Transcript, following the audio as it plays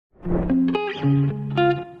Hello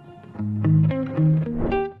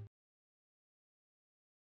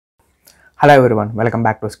everyone, welcome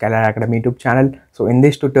back to Scalar Academy YouTube channel. So in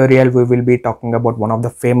this tutorial we will be talking about one of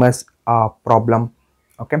the famous problem,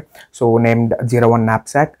 okay, so named 01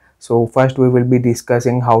 knapsack. So first we will be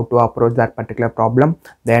discussing how to approach that particular problem,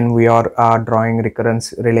 then we are drawing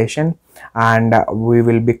recurrence relation, and we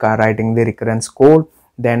will be writing the recurrence code,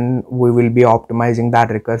 then we will be optimizing that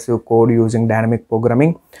recursive code using dynamic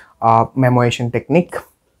programming memoization technique.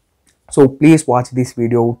 So please watch this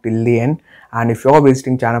video till the end, and if you are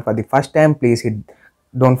visiting channel for the first time, please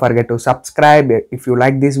don't forget to subscribe. If you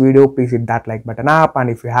like this video, please hit that like button up,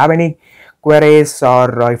 and if you have any queries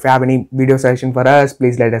or if you have any video suggestion for us,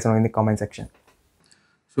 please let us know in the comment section.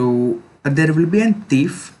 So there will be a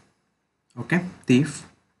thief, okay, thief,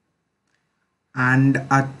 and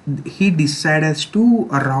he decides to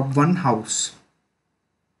rob one house,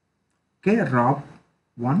 okay, rob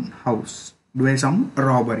one house, do some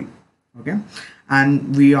robbery, okay.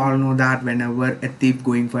 And we all know that whenever a thief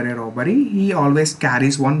going for a robbery, he always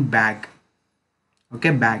carries one bag,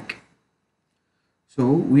 okay, bag. So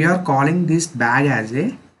we are calling this bag as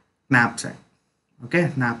a knapsack,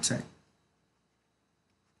 okay, knapsack,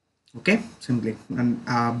 okay, simply, and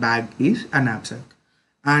bag is a knapsack.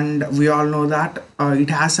 And we all know that it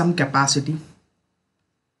has some capacity,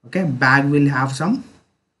 okay, bag will have some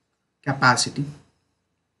capacity,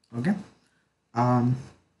 okay.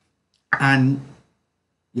 And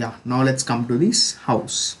yeah, now let's come to this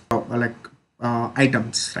house,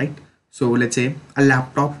 items, right? So let's say a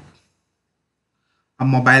laptop, a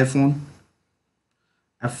mobile phone,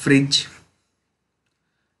 a fridge,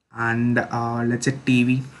 and let's say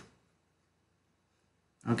TV,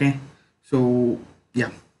 okay. So yeah,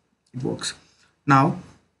 it works. Now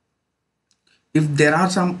if there are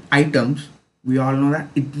some items, we all know that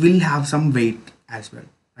it will have some weight as well,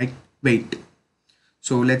 right? Weight.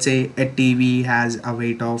 So let's say a TV has a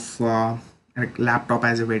weight of a laptop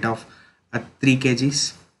has a weight of 3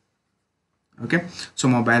 kgs, okay. So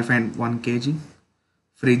mobile phone 1 kg,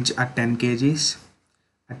 fridge at 10 kgs,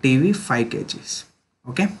 a TV 5 kgs,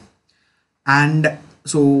 okay. And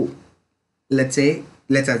so let's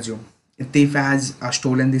assume a thief has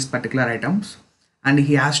stolen these particular items and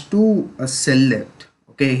he has to sell it,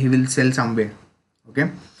 okay. He will sell somewhere, okay,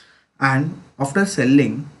 and after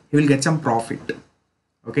selling he will get some profit,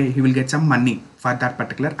 okay. He will get some money for that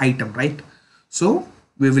particular item, right? So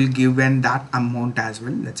we will give in that amount as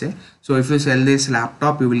well, let's say. So if you sell this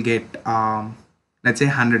laptop, you will get let's say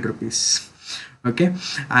 100 rupees, okay.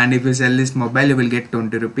 And if you sell this mobile, you will get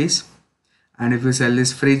 20 rupees, and if you sell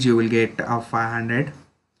this fridge, you will get 500,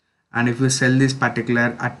 and if you sell this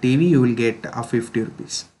particular TV, you will get 50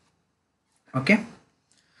 rupees, okay.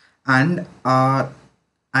 And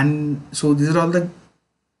so these are all the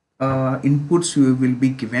inputs you will be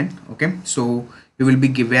given, okay. So you will be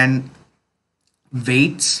given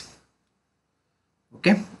weights,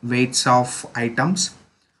 okay, weights of items,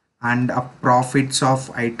 and profits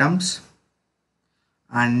of items,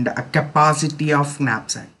 and a capacity of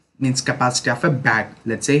knapsack, means capacity of a bag.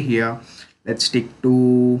 Let's say here, let's stick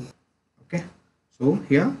to, okay, so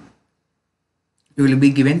here you will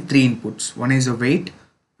be given 3 inputs. One is a weight,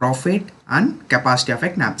 profit, and capacity of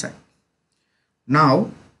a knapsack.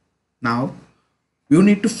 Now you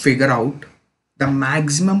need to figure out the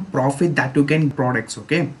maximum profit that you can products,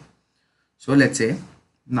 okay. So let's say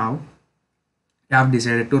now you have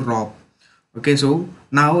decided to rob, okay. So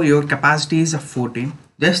now your capacity is 14.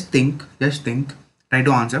 Just think, try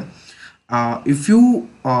to answer. If you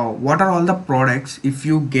what are all the products if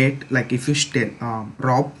you get, like if you still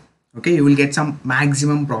rob, okay, you will get some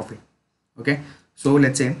maximum profit, okay. So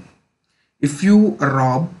let's say if you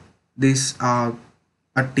rob this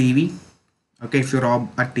a TV, okay, if you rob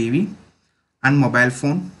a TV and mobile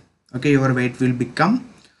phone, okay, your weight will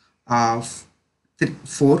become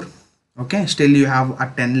 4, okay. Still you have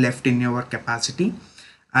a 10 left in your capacity,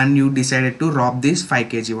 and you decided to rob this 5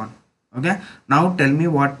 kg one, okay. Now tell me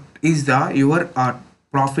what is your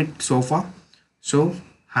profit so far. So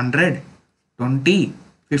 100, 20,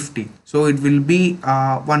 50, so it will be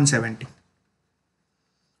 170,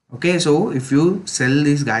 okay. So if you sell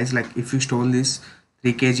these guys, like if you stole this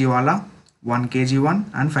 3 kg wala, 1 kg one,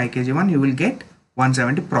 and 5 kg one, you will get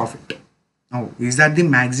 170 profit. Now is that the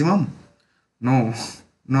maximum? No,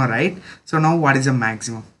 no, right? So now what is the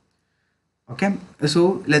maximum? Okay,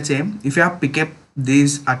 so let's say if you have pick up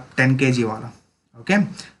these at 10 kg wala, okay,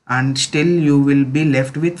 and still you will be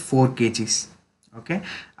left with 4 kgs, okay.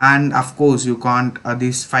 And of course you can't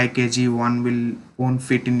this 5 kg one won't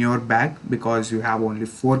fit in your bag because you have only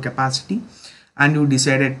 4 capacity, and you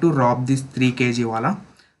decided to rob this 3 kg wala.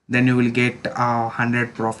 then you will get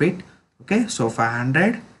 100 profit. Okay, so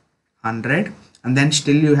 500, 100, and then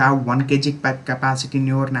still you have 1 kg capacity in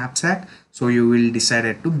your knapsack, so you will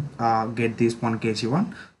decide to get this 1 kg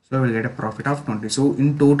one, so you will get a profit of 20. So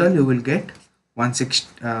in total you will get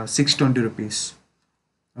 620 rupees.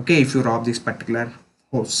 Okay, if you rob this particular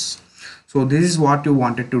horse. So this is what you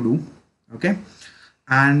wanted to do. Okay,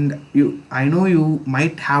 and I know you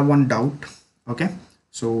might have one doubt. Okay,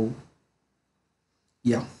 so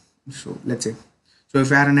yeah, so let's say, so if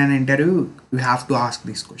you are in an interview, you have to ask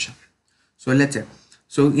this question. So let's say,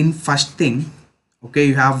 so in first thing, okay,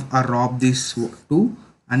 you have robbed this two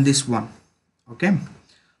and this one. Okay,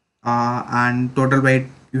 and total weight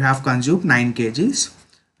you have consumed 9 kgs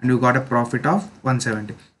and you got a profit of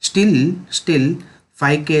 170. Still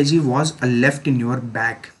 5 kg was left in your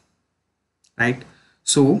bag, right?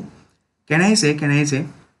 So can I say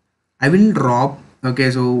I will rob. Okay,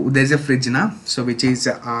 so there's a fridge now, so which is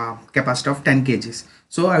capacity of 10 kgs,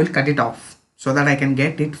 so I will cut it off so that I can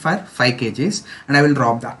get it for 5 kgs and I will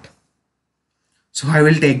rob that. So I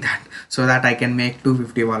will take that so that I can make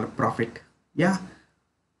 250 profit. Yeah,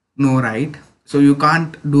 no, right? So you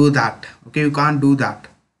can't do that. Okay, you can't do that,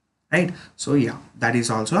 right? So yeah, that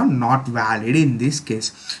is also not valid in this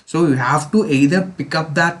case. So you have to either pick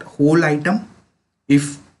up that whole item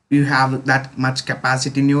if you have that much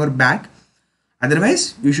capacity in your bag,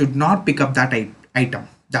 otherwise you should not pick up that item.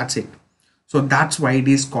 That's it. So that's why it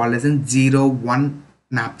is called as a 0-1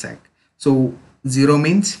 knapsack. So 0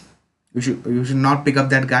 means you should not pick up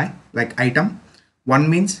that guy like item. 1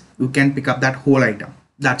 means you can pick up that whole item.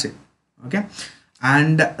 That's it. Okay,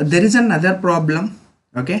 and there is another problem,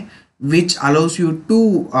 okay, which allows you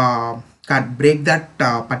to break that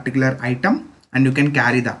particular item and you can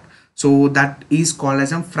carry that. So that is called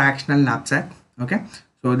as a fractional knapsack. Okay,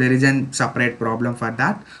 so there is a separate problem for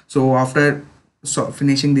that. So after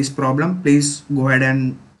finishing this problem, please go ahead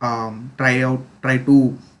and try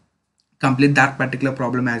to complete that particular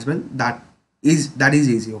problem as well. That is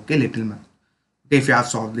easy. Okay, little math. Okay, if you have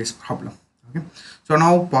solved this problem. Okay, so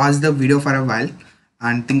now pause the video for a while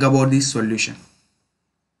and think about this solution.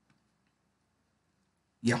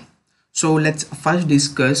 Yeah, so let's first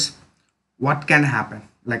discuss what can happen,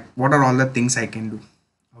 like what are all the things I can do.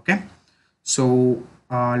 Okay, so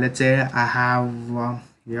let's say I have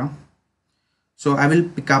here, so I will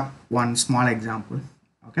pick up one small example.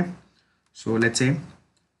 Okay, so let's say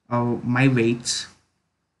my weights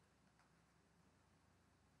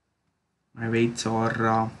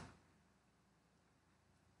are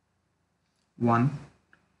 1,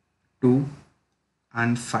 2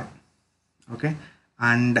 and 5. Okay,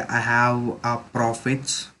 and I have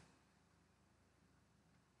profits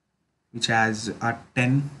which has a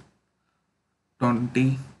 10,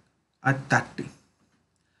 20, a 30,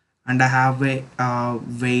 and I have a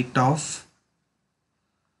weight of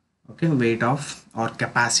or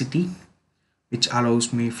capacity which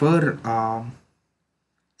allows me for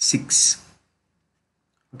 6.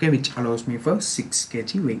 Okay, which allows me for 6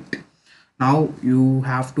 kg weight. Now you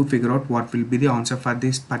have to figure out what will be the answer for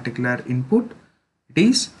this particular input. It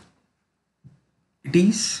is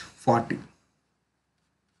 40.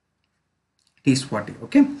 It is 40.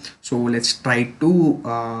 Okay, so let's try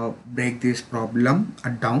to break this problem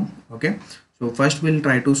down. Okay, so first we'll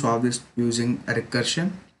try to solve this using a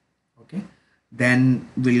recursion. Okay, then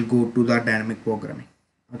we'll go to the dynamic programming.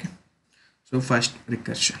 Okay, so first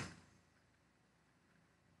recursion.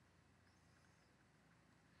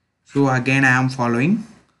 So again I am following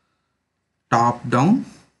top down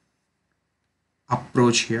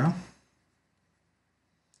approach here.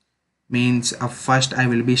 Means first I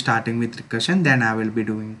will be starting with recursion, then I will be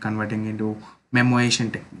converting into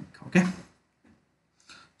memoization technique. Okay,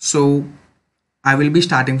 so I will be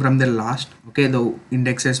starting from the last. Okay, the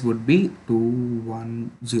indexes would be 2,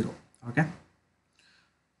 1, 0. Okay,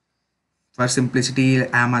 for simplicity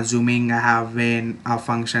I am assuming I have a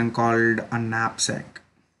function called a knapsack.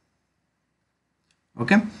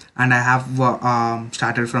 Okay, and I have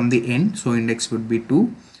started from the end, so index would be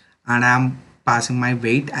 2 and I am passing my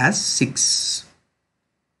weight as 6.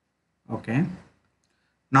 Okay,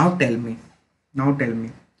 now tell me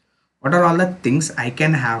what are all the things I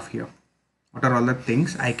can have here? What are all the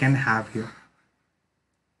things I can have here?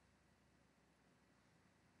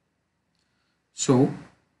 So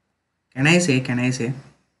can I say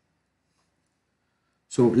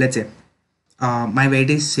so let's say my weight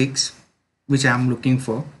is 6, which I am looking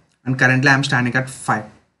for, and currently I am standing at 5.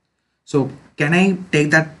 So can I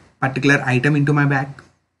take that particular item into my bag?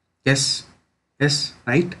 Yes,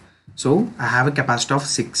 right? So I have a capacity of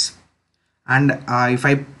 6, and if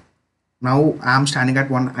I am standing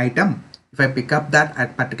at one item, if I pick up that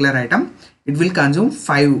at particular item, it will consume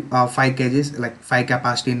 5 kgs, like 5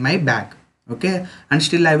 capacity in my bag. Okay, and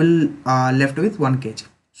still I will left with 1 kg.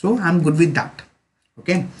 So I'm good with that.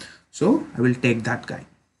 Okay, so I will take that guy.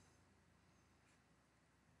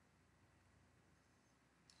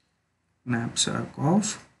 Knapsack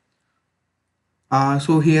of.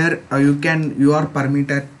 So here you are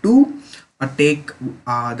permitted to take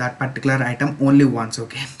that particular item only once.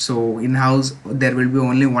 Okay, so in house there will be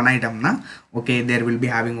only one item na. Okay, there will be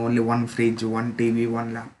having only one fridge, one TV,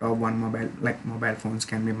 one laptop, one mobile, like mobile phones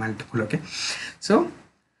can be multiple. Okay, so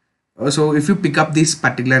if you pick up this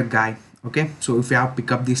particular guy, okay, so if you have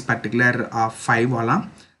pick up this particular 5 wala,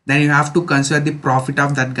 then you have to consider the profit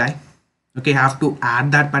of that guy. Okay, you have to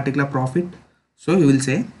add that particular profit. So you will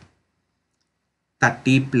say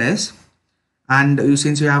 30 plus, and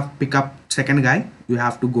since you have pick up second guy, you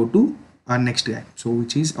have to go to next guy, so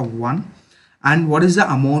which is a 1. And what is the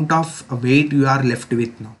amount of weight you are left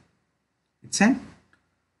with now? It's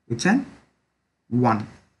an 1,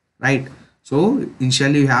 right? So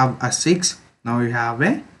initially you have a 6, now you have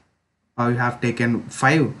you have taken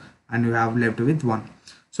 5 and you have left with 1.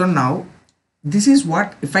 So now this is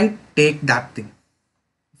what, if I take that thing,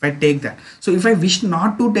 if I take that, so if I wish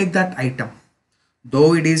not to take that item,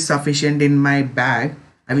 though it is sufficient in my bag,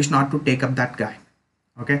 I wish not to take up that guy.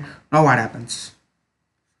 Okay, now what happens?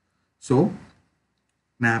 So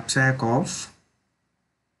knapsack of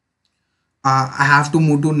I have to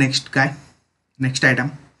move to next guy, next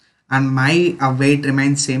item, and my weight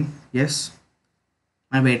remains same. Yes,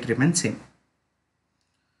 my weight remains same.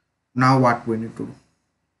 Now what we need to do?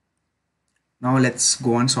 Now let's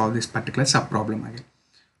go and solve this particular sub problem again.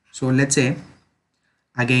 So let's say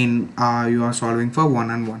again you are solving for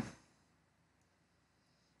 1 and 1.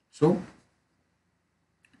 So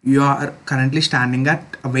you are currently standing at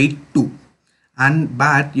weight 2, and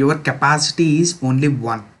but your capacity is only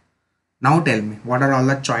 1. Now tell me, what are all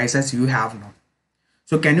the choices you have now?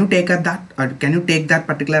 So can you take that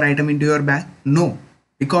particular item into your bag? No,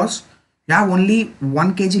 because you have only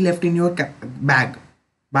 1 kg left in your bag.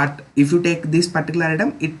 But if you take this particular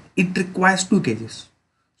item, it requires 2 kgs.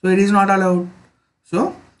 So it is not allowed.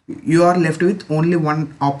 So you are left with only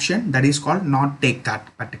one option, that is called not take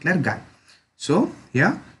that particular guy. So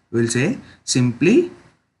here we will say simply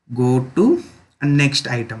go to a next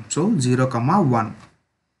item. So 0, 1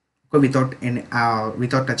 without any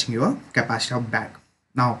without touching your capacity of bag.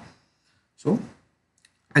 Now so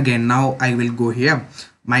again, now I will go here.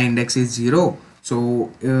 My index is 0. So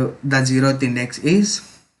the 0th index is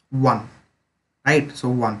 1, right? So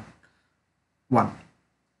 1.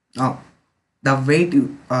 Now the weight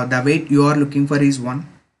you are looking for is 1,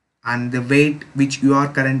 and the weight which you are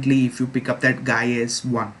currently, if you pick up that guy, is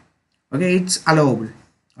 1. Okay, it's allowable.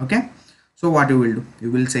 Okay, so what you will do,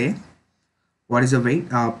 you will say what is the weight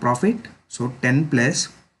profit. So 10 plus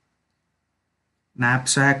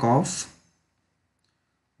knapsack of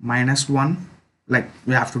 -1, like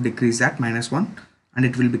we have to decrease that -1, and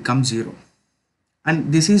it will become 0.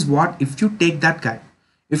 And this is what, if you take that guy,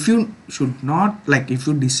 if you should not, like if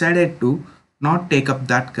you decided to not take up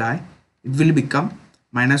that guy, it will become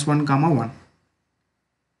 -1, 1,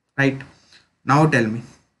 right? Now tell me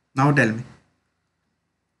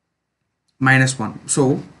 -1.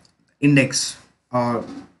 So index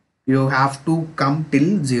you have to come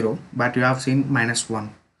till 0, but you have seen -1.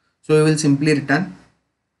 So you will simply return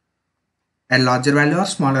a larger value or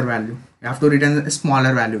smaller value. You have to return a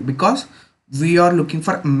smaller value because we are looking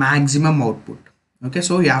for maximum output. Okay,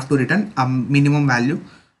 so you have to return a minimum value,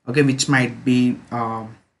 okay, which might be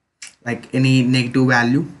like any negative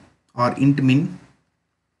value or int min.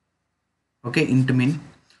 Okay, int min.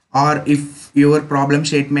 Or if your problem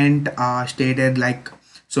statement stated like,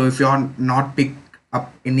 so if you are not pick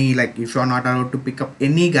up any, like if you are not allowed to pick up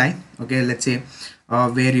any guy, okay, let's say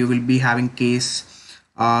where you will be having case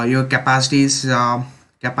your capacity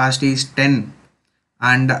is 10,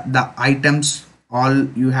 and the items all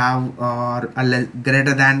you have are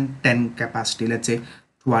greater than 10 capacity, let's say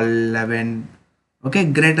 12, 11, okay,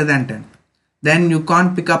 greater than 10, then you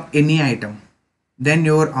can't pick up any item, then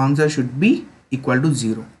your answer should be equal to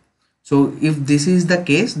 0. So if this is the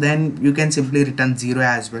case, then you can simply return 0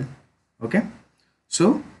 as well. Okay,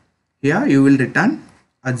 so here you will return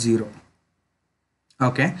a 0.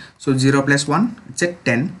 Okay, so 0 plus 1, it's a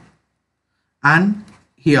 10, and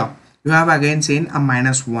here you have again seen a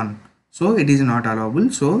 -1, so it is not allowable,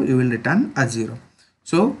 so you will return a 0.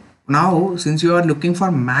 So now since you are looking for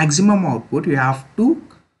maximum output, you have to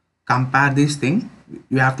compare this thing,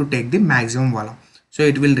 you have to take the maximum value, so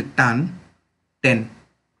it will return 10.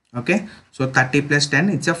 Okay, so 30 plus 10,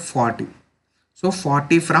 it's a 40. So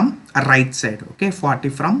 40 from right side. Okay, 40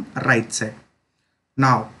 from right side.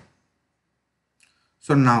 Now,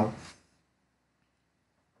 so now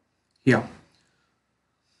here,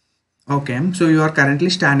 okay, so you are currently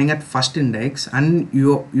standing at first index and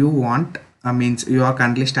you want means you are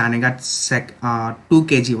currently standing at 2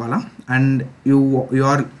 kg wala, and you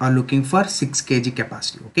are looking for 6 kg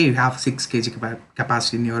capacity. Okay, you have 6 kg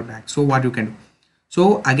capacity in your bag. So what you can do,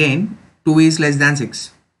 so again 2 is less than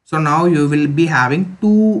 6, so now you will be having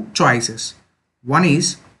two choices. One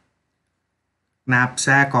is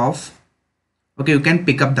knapsack of, okay, you can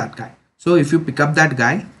pick up that guy. So if you pick up that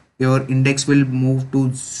guy, your index will move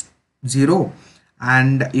to 0,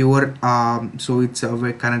 and your so it's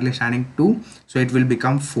we're currently standing 2, so it will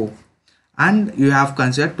become 4, and you have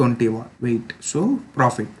considered 20 weight, so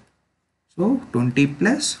profit, so 20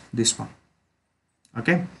 plus this one.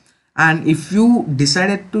 Okay, and if you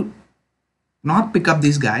decided to not pick up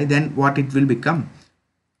this guy, then what it will become,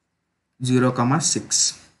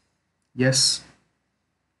 0,6. Yes,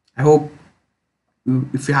 I hope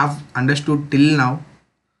if you have understood till now,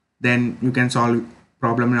 then you can solve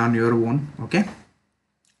problem on your own. Okay,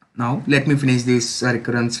 now let me finish this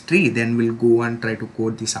recurrence tree, then we'll go and try to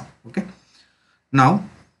code this up. Okay, now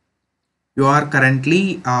you are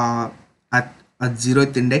currently at a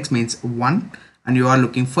 0th index, means 1, and you are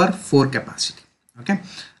looking for 4 capacity. Okay,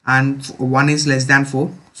 and 1 is less than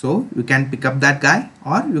 4, so you can pick up that guy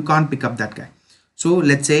or you can't pick up that guy. So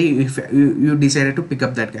let's say if you decided to pick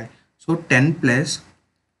up that guy, so 10 plus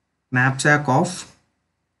knapsack of,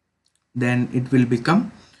 then it will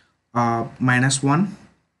become -1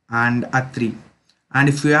 and a 3. And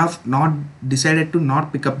if you have not decided to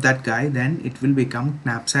not pick up that guy, then it will become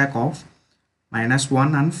knapsack of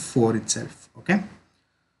 -1 and 4 itself. Okay,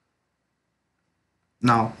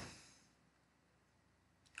 now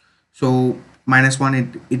so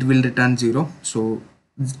 -1, it will return 0, so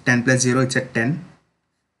 10 plus 0, it's at 10,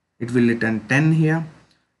 it will return 10 here.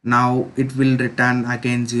 Now it will return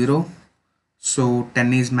again 0, so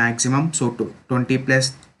 10 is maximum, so 20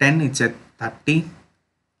 plus 10, it's at 30,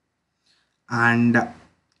 and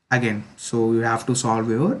again, so you have to solve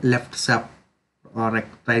your left sub or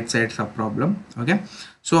right side sub problem. Okay,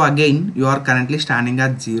 so again you are currently standing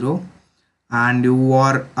at 0 and you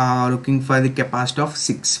are looking for the capacity of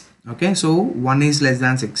 6. Okay, so 1 is less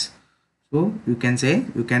than 6, so you can say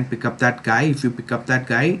you can pick up that guy. If you pick up that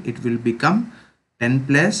guy, it will become 10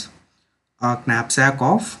 plus knapsack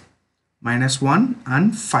of -1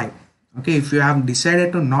 and 5. Okay, if you have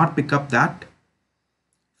decided to not pick up that,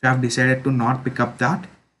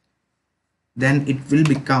 then it will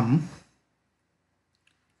become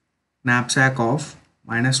knapsack of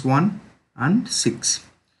 -1 and 6.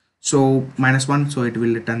 So -1, so it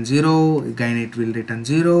will return 0, again it will return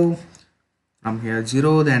 0, from here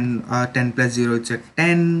 0, then 10 plus 0, it's at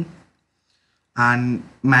 10, and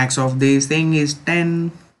max of this thing is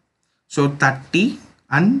 10, so 30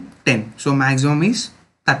 and 10, so maximum is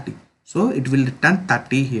 30, so it will return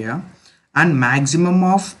 30 here, and maximum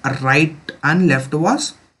of right and left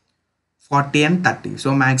was 40 and 30,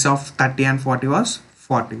 so max of 30 and 40 was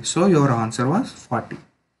 40, so your answer was 40.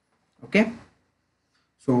 Okay,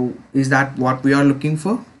 so is that what we are looking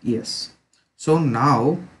for? Yes. So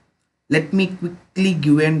now let me quickly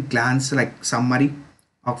give a glance, like summary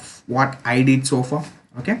of what I did so far.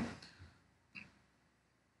 Okay,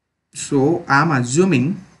 so I'm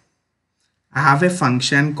assuming I have a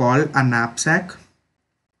function called a knapsack,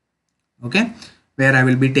 okay, where I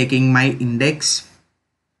will be taking my index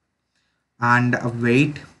and a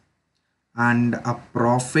weight and a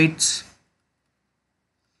profits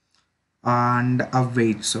and a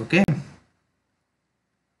weights. Okay,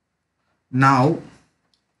 now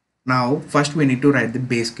first we need to write the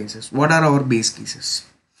base cases. What are our base cases?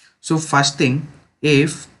 So first thing,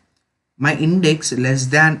 if my index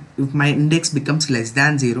becomes less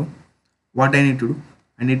than 0, what I need to do?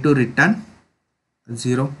 I need to return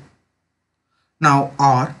 0. Now,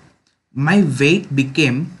 or my weight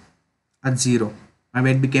became a 0. My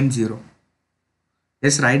weight became 0.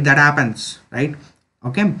 Yes, right, that happens, right?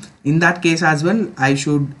 Okay, in that case as well, I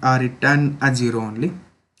should return a 0 only.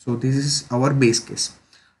 So this is our base case.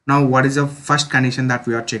 Now what is the first condition that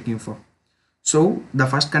we are checking for? So the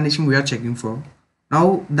first condition we are checking for,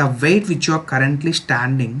 now the weight which you are currently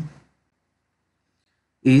standing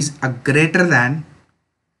is a greater than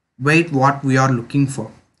weight what we are looking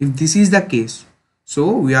for. If this is the case,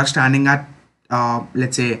 so we are standing at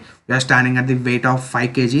let's say we are standing at the weight of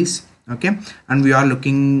 5 kgs, okay, and we are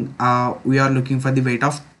looking for the weight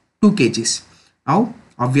of 2 kgs. Now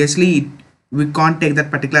obviously we can't take that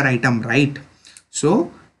particular item, right?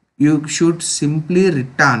 So you should simply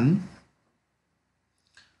return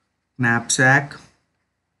knapsack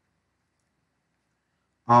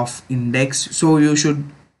of index. So you should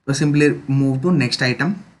simply move to next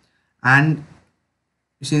item, and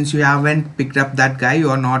since you haven't picked up that guy, you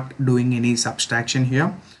are not doing any subtraction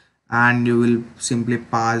here, and you will simply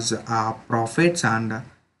pass profits and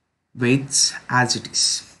weights as it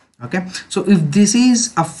is. Okay, so if this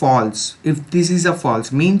is a false,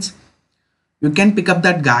 means you can pick up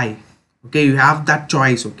that guy. Okay, you have that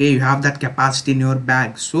choice. Okay, you have that capacity in your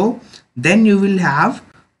bag, so then you will have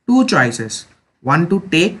two choices, one to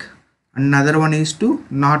take, another one is to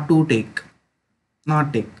not to take,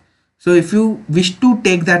 not take. So if you wish to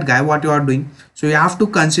take that guy, what you are doing, so you have to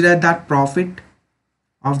consider that profit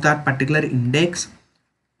of that particular index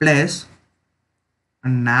plus a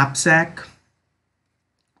knapsack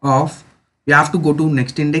of, you have to go to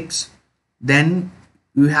next index, then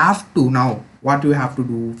you have to, now what you have to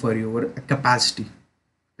do for your capacity.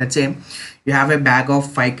 Let's say you have a bag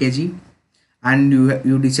of 5 kg, and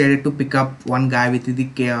you decided to pick up one guy with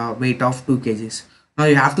the weight of 2 kgs. Now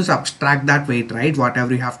you have to subtract that weight, right,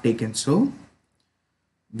 whatever you have taken. So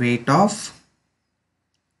weight of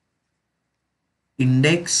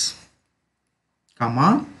index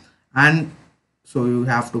comma, and so you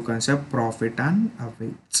have to consider profit and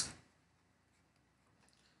weights.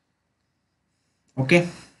 Okay,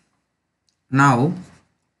 now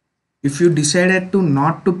if you decided to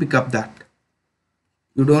not to pick up that,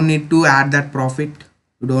 you don't need to add that profit,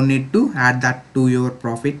 you don't need to add that to your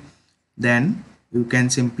profit, then you can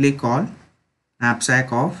simply call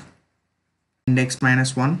knapsack of index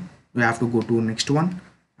minus 1. You have to go to next one,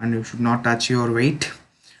 and you should not touch your weight.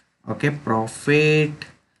 Okay, profit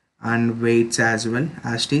and weights as well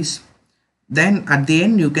as it is. Then at the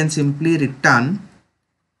end you can simply return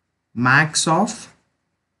max of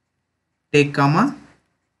take comma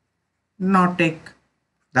not take.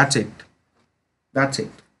 That's it, that's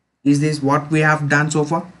it. Is this what we have done so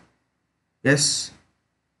far? Yes.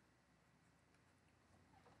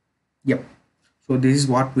 Yep. So this is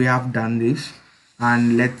what we have done this,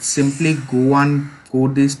 and let's simply go and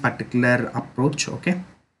code this particular approach. Okay,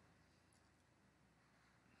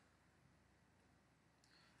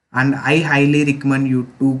 and I highly recommend you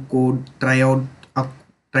to try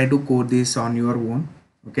to code this on your own.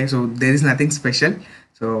 Okay, so there is nothing special,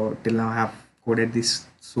 so till now I have coded this.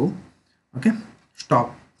 So okay,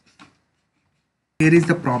 stop. Here is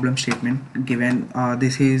the problem statement given.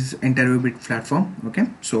 This is interview bit platform. Okay,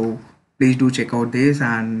 so please do check out this,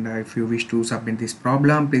 and if you wish to submit this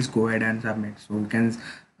problem, please go ahead and submit. So you can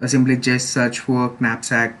simply just search for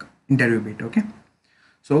knapsack interview bit. Okay,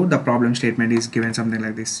 so the problem statement is given something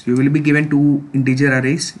like this. You will be given two integer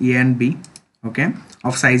arrays a and b, okay,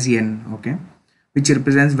 of size n, okay, which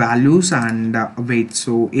represents values and weights.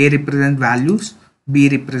 So a represents values, b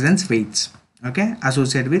represents weights, okay,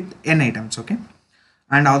 associated with n items, okay,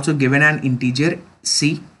 and also given an integer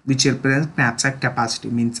c which represents knapsack capacity,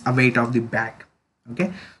 means a weight of the bag.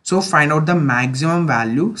 Okay, so find out the maximum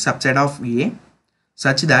value subset of a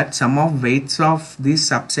such that sum of weights of this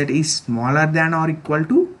subset is smaller than or equal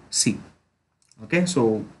to c. Okay,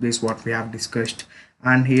 so this is what we have discussed,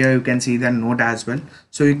 and here you can see the note as well.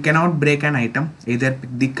 So you cannot break an item, either pick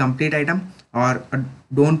the complete item or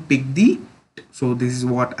don't pick the, so this is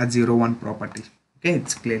what a 0 1 property. Okay,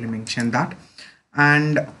 it's clearly mentioned that.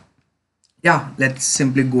 And yeah, let's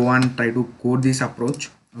simply go and try to code this approach.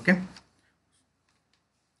 Okay,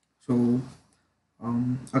 so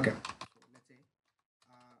okay,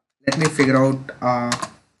 let me figure out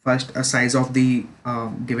first a size of the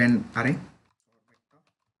given array, and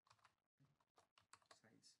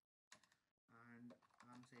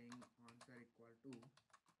I'm saying answer equal to a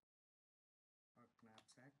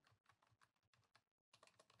knapsack,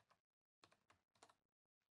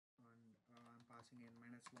 and I'm passing n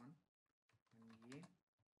minus 1 and a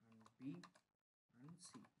and b and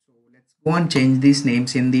c. So let's go and change these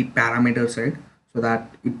names in the parameter side so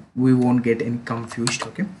that we won't get any confused.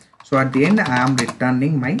 Okay, so at the end I am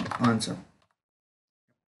returning my answer.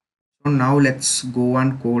 So now let's go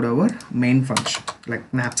and code our main function,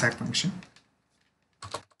 like knapsack function.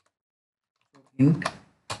 So int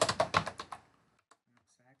knapsack.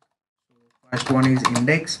 So first one is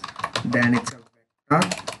index, then it's a vector.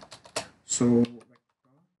 So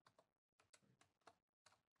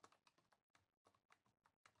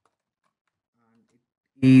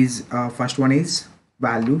is first one is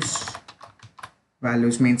values.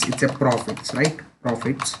 Values means it's a profits, right?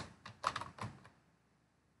 Profits.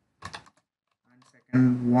 And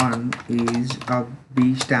second one is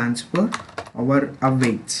B stands for our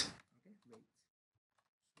weights.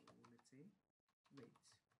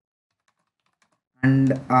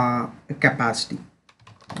 And capacity.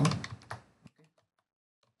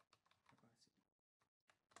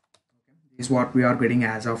 is what we are getting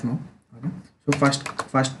as of now. Okay. So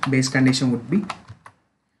first base condition would be,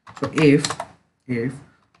 so if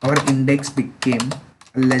our index became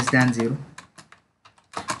less than 0,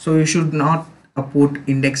 so you should not put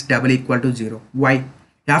index double equal to 0. Why?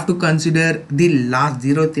 You have to consider the last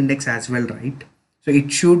 0th index as well, right? So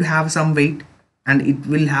it should have some weight and it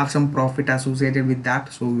will have some profit associated with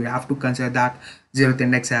that, so we have to consider that 0th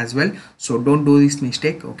index as well. So don't do this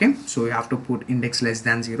mistake. Okay, so you have to put index less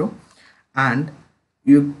than 0, and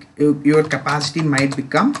your capacity might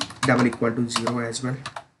become double equal to 0 as well.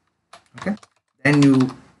 Okay, then you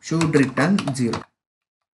should return 0.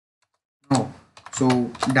 Now, so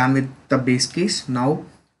done with the base case. Now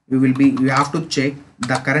you have to check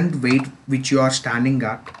the current weight which you are standing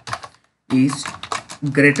at is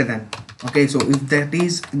greater than. Okay, so if that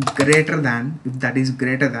is greater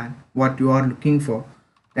than what you are looking for,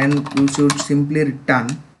 then you should simply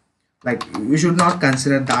return, like you should not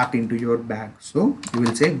consider that into your bag. So you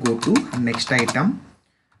will say go to next item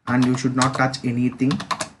and you should not touch anything,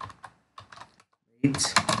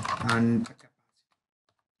 weights and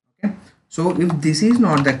okay. So if this is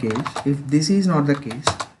not the case,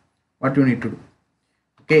 what you need to do?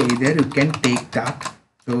 Okay, either you can take that.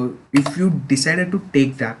 So if you decided to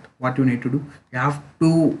take that, what you need to do? You have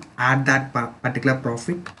to add that particular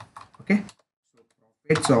profit. Okay, so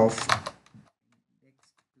profits of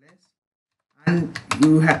and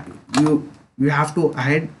you have to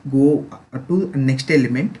go to next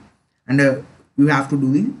element, and you have to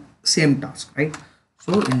do the same task, right?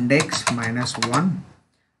 So index minus 1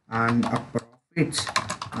 and a profits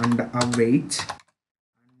and a weights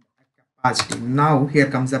and a capacity. Now here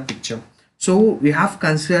comes the picture. So we have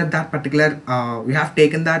considered that particular we have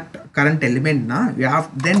taken that current element now. You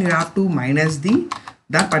have to minus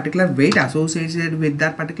that particular weight associated with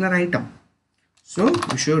that particular item. So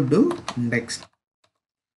you should do index.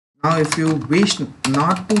 Now if you wish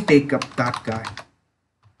not to take up that guy,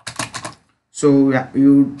 so yeah,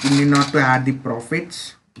 you need not to add the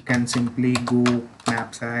profits. You can simply go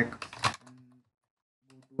knapsack,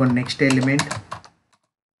 go to a next element and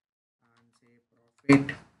say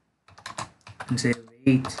profit and say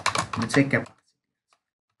weight and say capacity.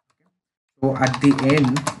 So at the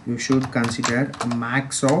end you should consider a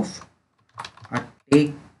max of a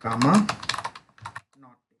take comma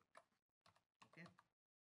not take. Okay,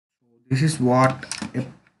 so this is what it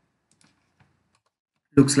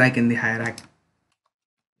looks like in the hierarchy.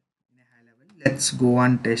 In a high level, let's go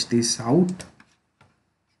and test this out.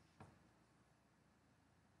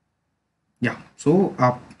 Yeah, so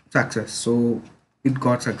success. So it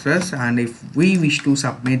got success, and if we wish to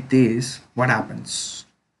submit this, what happens?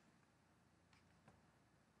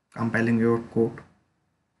 Compiling your code.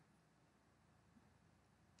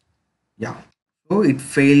 Yeah, so it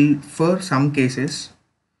failed for some cases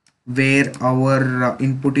where our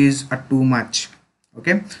input is too much.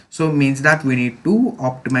 Okay, so means that we need to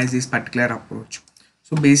optimize this particular approach.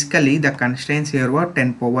 So basically the constraints here were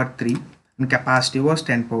 10 power 3 and capacity was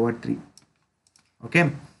 10 power 3.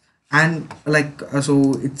 Okay, and like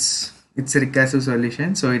so it's a recursive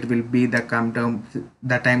solution, so it will be the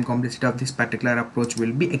time complexity of this particular approach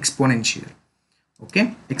will be exponential.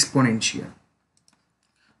 Okay, exponential.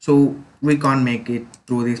 So we can't make it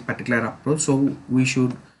through this particular approach, so we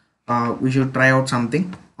should try out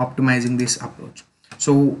something optimizing this approach.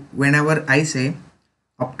 So whenever I say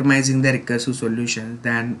optimizing the recursive solution,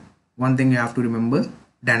 then one thing you have to remember: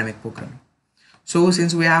 dynamic programming. So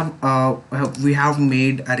since we have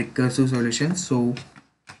made a recursive solution, so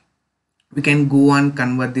we can go and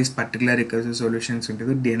convert these particular recursive solutions into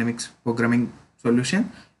the dynamics programming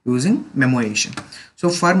solution using memoization. So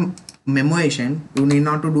for memoization, you need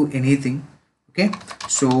not to do anything. Okay,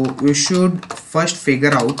 so you should first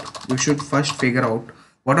figure out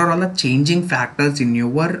what are all the changing factors in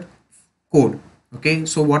your code. Okay,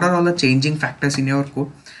 so what are all the changing factors in your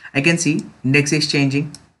code? I can see index is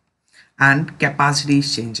changing and capacity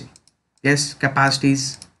is changing. Yes, capacity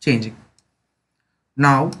is changing.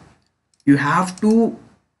 Now you have to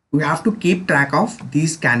keep track of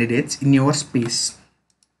these candidates in your space.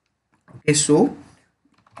 Okay, so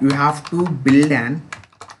you have to build a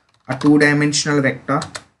two-dimensional vector,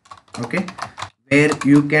 okay, where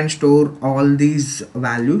you can store all these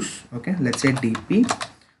values. Okay, let's say dp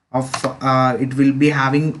of it will be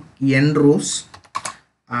having n rows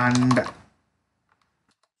and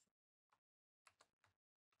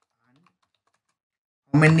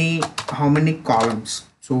how many columns.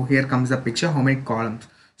 So here comes the picture, how many columns.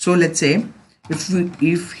 So let's say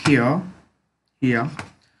if here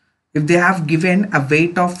if they have given a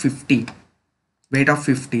weight of 50,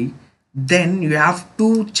 then you have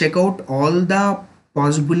to check out all the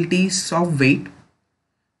possibilities of weight,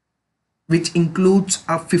 which includes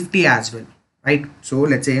a 50 as well, right? So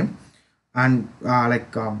let's say, and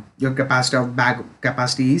your capacity of bag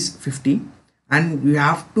capacity is 50, and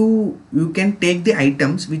you can take the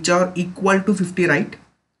items which are equal to 50, right?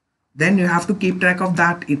 Then you have to keep track of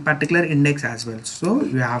that particular index as well. So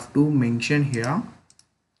you have to mention here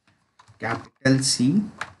capital C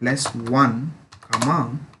plus 1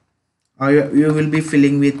 comma, or you will be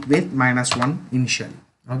filling with -1 initial.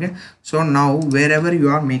 Okay, so now wherever you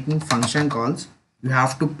are making function calls, you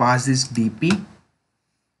have to pass this dp,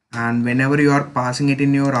 and whenever you are passing it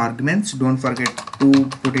in your arguments, don't forget to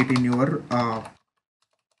put it in your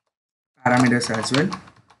parameters as well.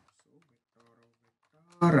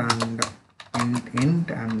 And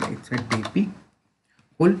int and it's a dp.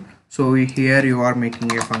 Cool. So here you are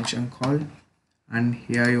making a function call, and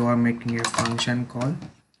here you are making a function call,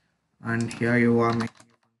 and here you are making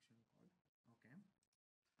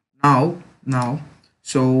now.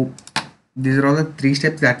 So these are all the 3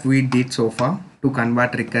 steps that we did so far to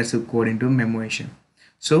convert recursive code into memoization.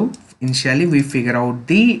 So initially we figure out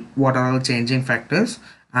the what are all changing factors,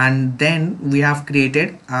 and then we have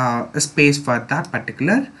created a space for that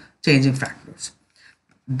particular changing factors.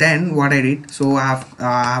 Then what I did, so I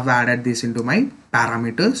have added this into my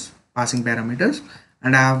parameters, passing parameters,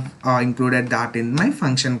 and I have included that in my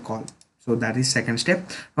function call. So that is second step.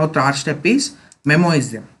 Now third step is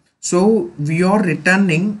memoize them. So we are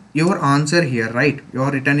returning your answer here, right? You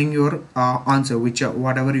are returning your answer, which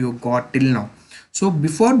whatever you got till now. So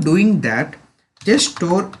before doing that, just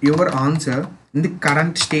store your answer in the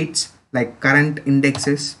current states, like current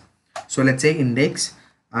indexes. So let's say index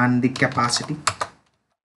and the capacity.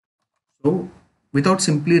 So without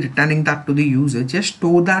simply returning that to the user, just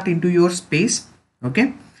store that into your space.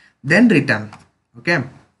 Okay, then return. Okay,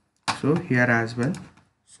 so here as well,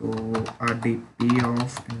 so a dp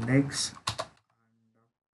of index,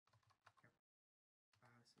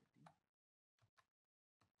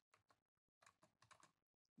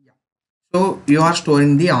 yeah. So you are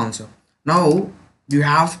storing the answer. Now you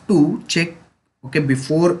have to check, okay,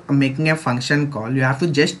 before making a function call, you have to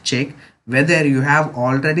just check whether you have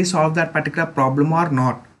already solved that particular problem or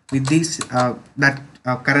not with this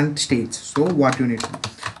current stage. So what you need to do,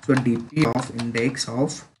 so dp of index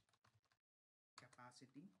of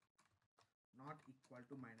capacity not equal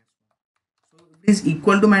to -1. So if it is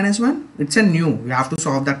equal to -1, it's a new, you have to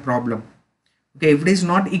solve that problem. Okay, if it is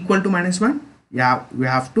not equal to -1, yeah, we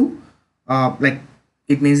have to like,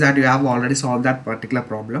 it means that you have already solved that particular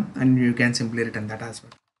problem, and you can simply return that as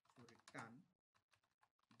well. So return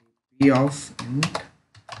dp of int and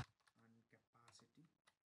capacity.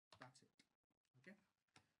 That's it. Okay,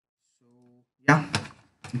 so yeah,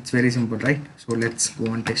 it's very simple, right? So let's go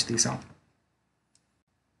and test this out.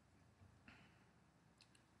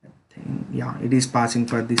 Yeah, it is passing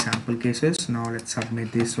for the sample cases. Now let's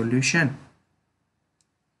submit this solution.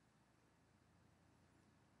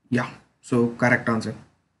 Yeah, so correct answer.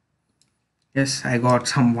 Yes, I got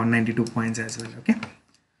some 192 points as well. Okay,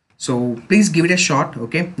 so please give it a shot.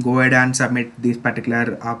 Okay, go ahead and submit this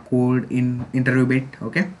particular code in interview bit.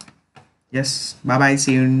 Okay, yes, bye bye,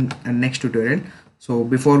 see you in next tutorial. So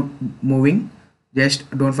before moving, just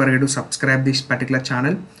don't forget to subscribe this particular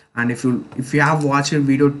channel, and if you have watched a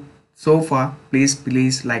video so far,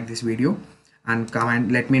 please like this video and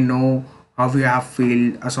comment, let me know how you have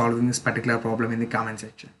feel solving this particular problem in the comment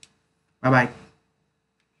section. Bye bye.